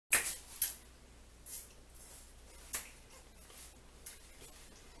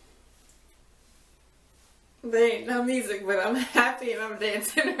There ain't no music, but I'm happy and I'm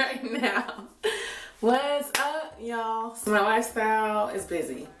dancing right now. What's up, y'all? So my lifestyle is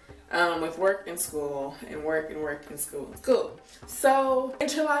busy with work and school and work and school and school. So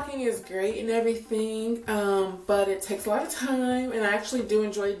interlocking is great and everything, but it takes a lot of time, and I actually do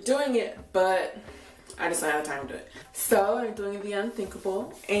enjoy doing it, but I just don't have the time to do it. So I'm doing the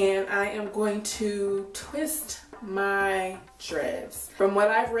unthinkable, and I am going to twist my dreads. From what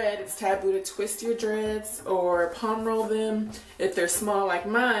I've read, it's taboo to twist your dreads or palm roll them if they're small like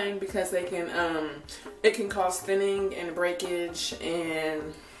mine, because they can it can cause thinning and breakage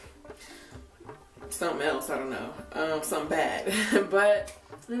and something else, I don't know, something bad. But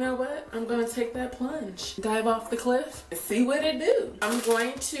you know what, I'm gonna take that plunge, dive off the cliff and see what it do. I'm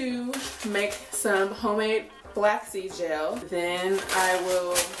going to make some homemade flaxseed gel, then I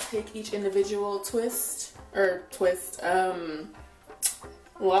will take each individual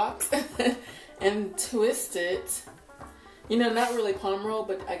locks and twist it, you know, not really palm roll,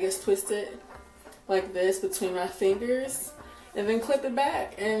 but I guess twist it like this between my fingers, and then clip it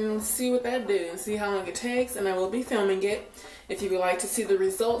back and see what that do and see how long it takes. And I will be filming it. If you would like to see the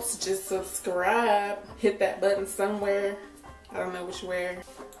results, just subscribe, hit that button somewhere, I don't know which where,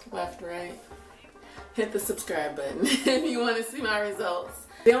 left, right, hit the subscribe button if you want to see my results.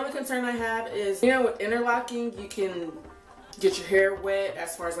 The only concern I have is, you know, with interlocking, you can get your hair wet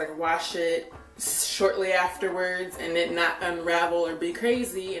as far as like wash it shortly afterwards and it not unravel or be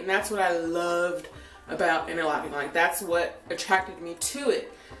crazy, and that's what I loved about interlocking. Like, that's what attracted me to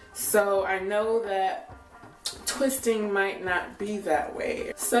it. So I know that twisting might not be that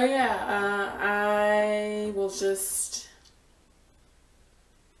way. So yeah, I will just,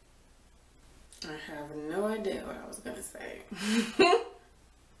 I have no idea what I was gonna say.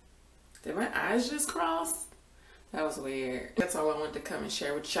 Did my eyes just cross? That was weird. That's all I wanted to come and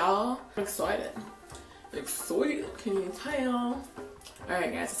share with y'all. I'm excited. Excited, can you tell?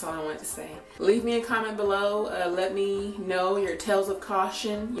 Alright guys, that's all I wanted to say. Leave me a comment below. Let me know your tales of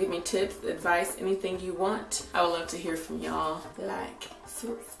caution. Give me tips, advice, anything you want. I would love to hear from y'all. Like,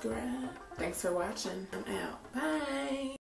 subscribe. Thanks for watching. I'm out. Bye.